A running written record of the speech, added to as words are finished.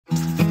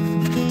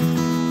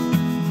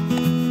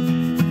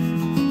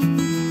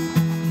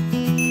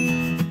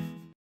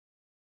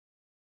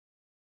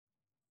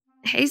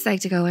Hey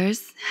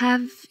Psych2Goers,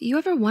 have you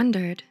ever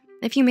wondered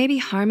if you may be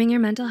harming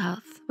your mental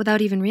health without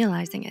even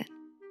realizing it?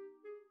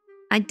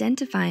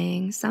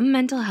 Identifying some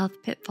mental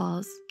health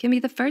pitfalls can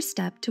be the first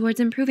step towards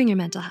improving your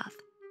mental health.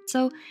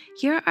 So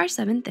here are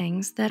 7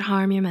 things that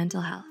harm your mental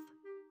health.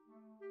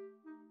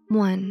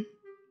 1,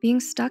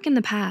 being stuck in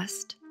the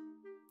past.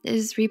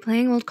 Is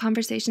replaying old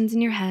conversations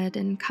in your head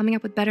and coming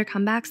up with better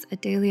comebacks a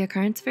daily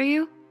occurrence for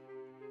you?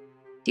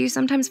 Do you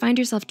sometimes find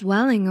yourself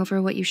dwelling over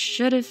what you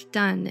should have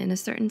done in a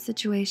certain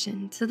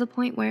situation to the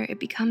point where it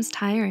becomes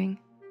tiring?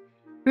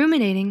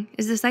 Ruminating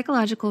is the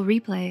psychological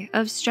replay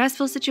of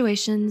stressful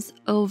situations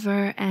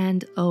over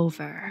and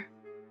over.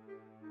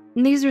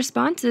 These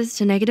responses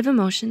to negative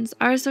emotions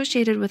are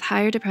associated with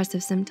higher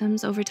depressive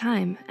symptoms over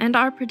time and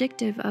are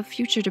predictive of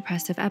future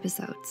depressive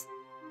episodes.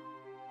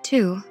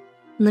 2,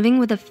 living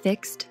with a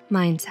fixed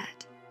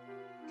mindset.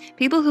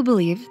 People who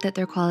believe that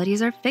their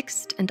qualities are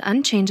fixed and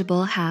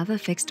unchangeable have a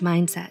fixed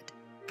mindset.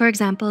 For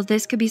example,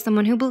 this could be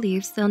someone who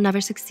believes they'll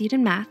never succeed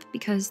in math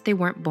because they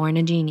weren't born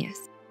a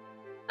genius.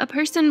 A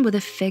person with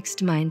a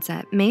fixed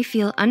mindset may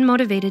feel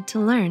unmotivated to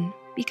learn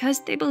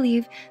because they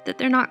believe that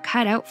they're not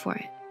cut out for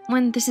it,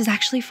 when this is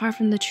actually far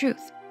from the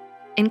truth.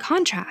 In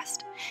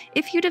contrast,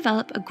 if you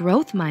develop a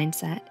growth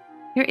mindset,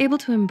 you're able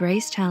to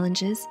embrace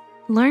challenges,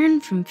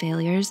 learn from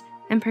failures,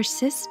 and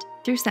persist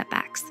through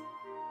setbacks.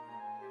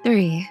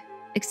 3,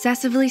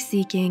 excessively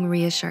seeking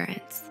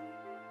reassurance.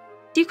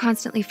 Do you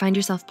constantly find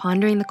yourself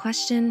pondering the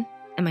question,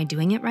 am I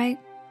doing it right,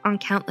 on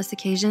countless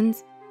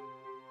occasions?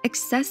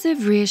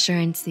 Excessive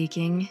reassurance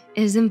seeking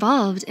is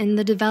involved in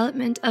the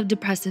development of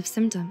depressive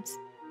symptoms.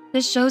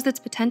 This shows its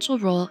potential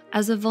role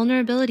as a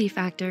vulnerability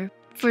factor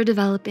for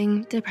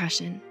developing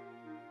depression.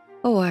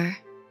 4,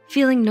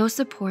 feeling no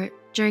support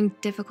during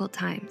difficult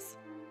times.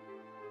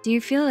 Do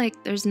you feel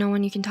like there's no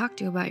one you can talk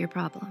to about your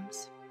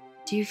problems?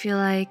 Do you feel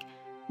like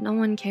no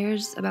one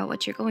cares about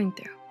what you're going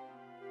through?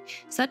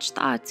 Such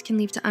thoughts can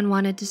lead to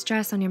unwanted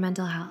distress on your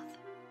mental health.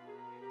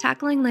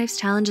 Tackling life's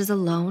challenges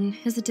alone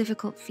is a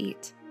difficult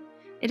feat.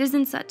 It is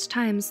in such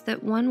times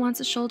that one wants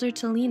a shoulder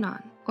to lean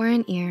on or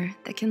an ear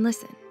that can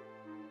listen.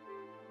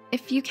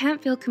 If you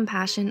can't feel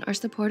compassion or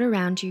support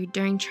around you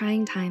during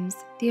trying times,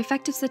 the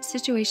effect of such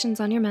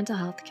situations on your mental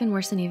health can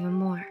worsen even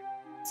more.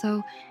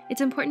 So it's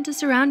important to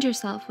surround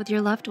yourself with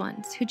your loved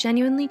ones who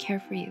genuinely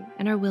care for you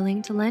and are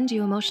willing to lend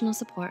you emotional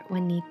support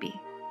when need be.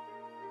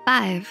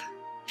 5,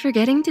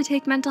 forgetting to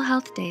take mental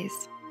health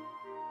days.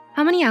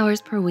 How many hours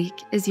per week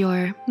is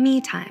your me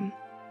time?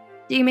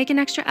 Do you make an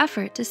extra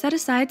effort to set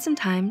aside some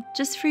time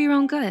just for your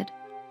own good?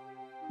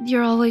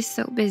 You're always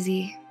so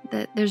busy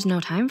that there's no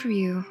time for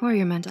you or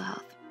your mental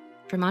health.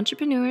 From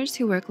entrepreneurs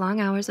who work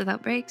long hours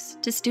without breaks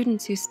to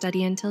students who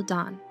study until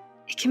dawn,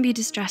 it can be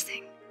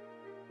distressing.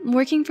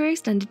 Working for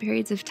extended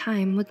periods of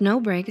time with no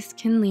breaks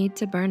can lead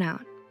to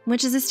burnout,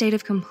 which is a state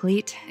of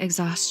complete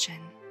exhaustion.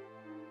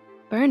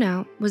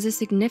 Burnout was a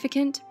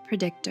significant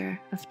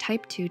predictor of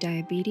type 2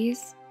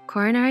 diabetes,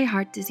 coronary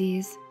heart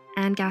disease,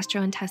 and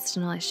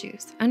gastrointestinal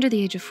issues under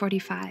the age of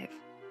 45.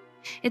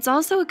 It's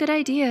also a good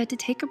idea to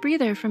take a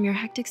breather from your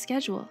hectic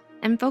schedule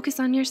and focus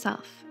on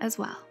yourself as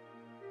well.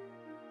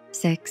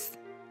 6,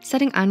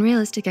 setting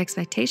unrealistic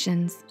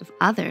expectations of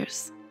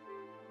others.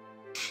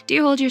 Do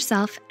you hold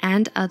yourself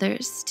and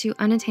others to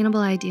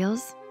unattainable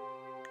ideals?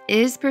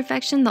 Is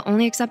perfection the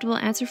only acceptable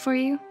answer for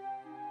you?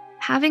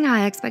 Having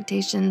high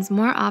expectations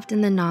more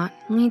often than not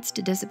leads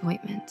to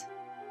disappointment.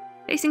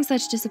 Facing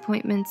such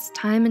disappointments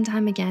time and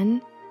time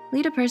again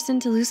lead a person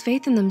to lose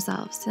faith in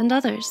themselves and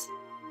others.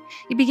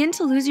 You begin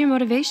to lose your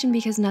motivation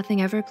because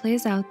nothing ever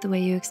plays out the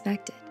way you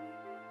expected.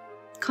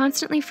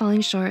 Constantly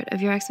falling short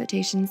of your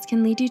expectations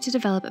can lead you to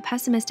develop a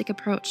pessimistic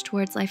approach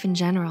towards life in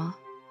general.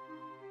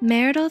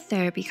 Marital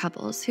therapy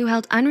couples who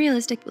held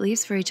unrealistic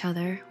beliefs for each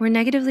other were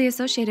negatively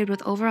associated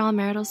with overall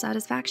marital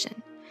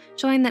satisfaction,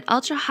 showing that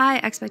ultra-high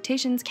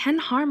expectations can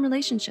harm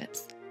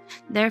relationships.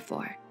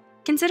 Therefore,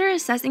 consider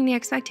assessing the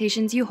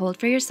expectations you hold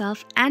for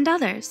yourself and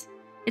others.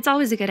 It's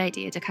always a good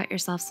idea to cut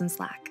yourself some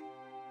slack.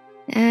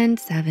 And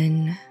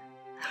 7,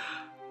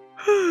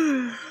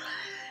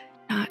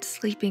 not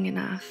sleeping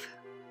enough.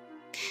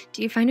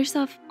 Do you find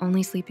yourself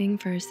only sleeping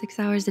for 6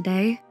 hours a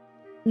day?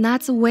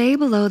 That's way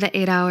below the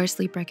 8-hour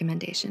sleep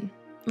recommendation,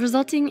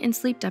 resulting in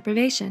sleep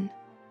deprivation.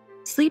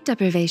 Sleep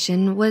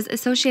deprivation was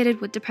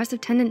associated with depressive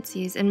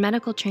tendencies in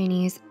medical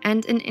trainees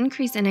and an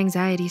increase in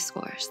anxiety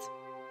scores.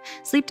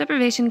 Sleep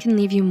deprivation can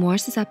leave you more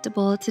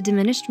susceptible to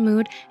diminished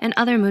mood and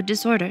other mood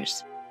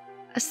disorders.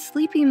 A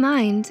sleepy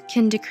mind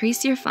can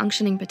decrease your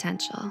functioning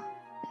potential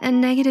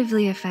and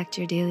negatively affect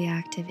your daily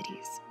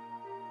activities.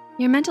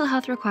 Your mental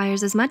health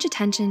requires as much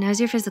attention as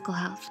your physical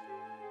health.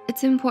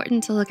 It's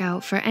important to look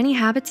out for any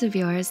habits of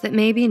yours that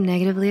may be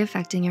negatively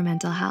affecting your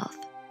mental health.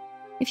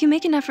 If you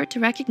make an effort to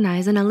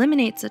recognize and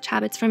eliminate such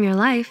habits from your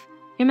life,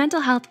 your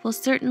mental health will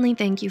certainly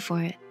thank you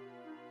for it.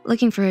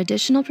 Looking for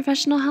additional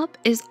professional help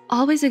is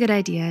always a good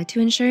idea to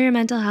ensure your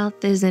mental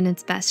health is in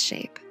its best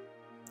shape.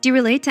 Do you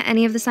relate to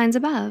any of the signs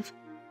above?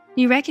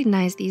 Do you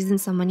recognize these in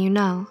someone you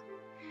know?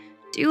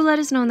 Do let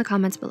us know in the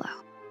comments below.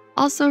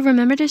 Also,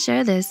 remember to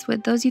share this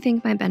with those you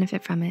think might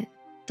benefit from it.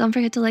 Don't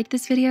forget to like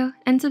this video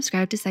and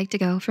subscribe to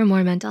Psych2Go for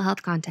more mental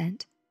health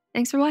content.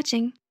 Thanks for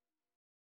watching.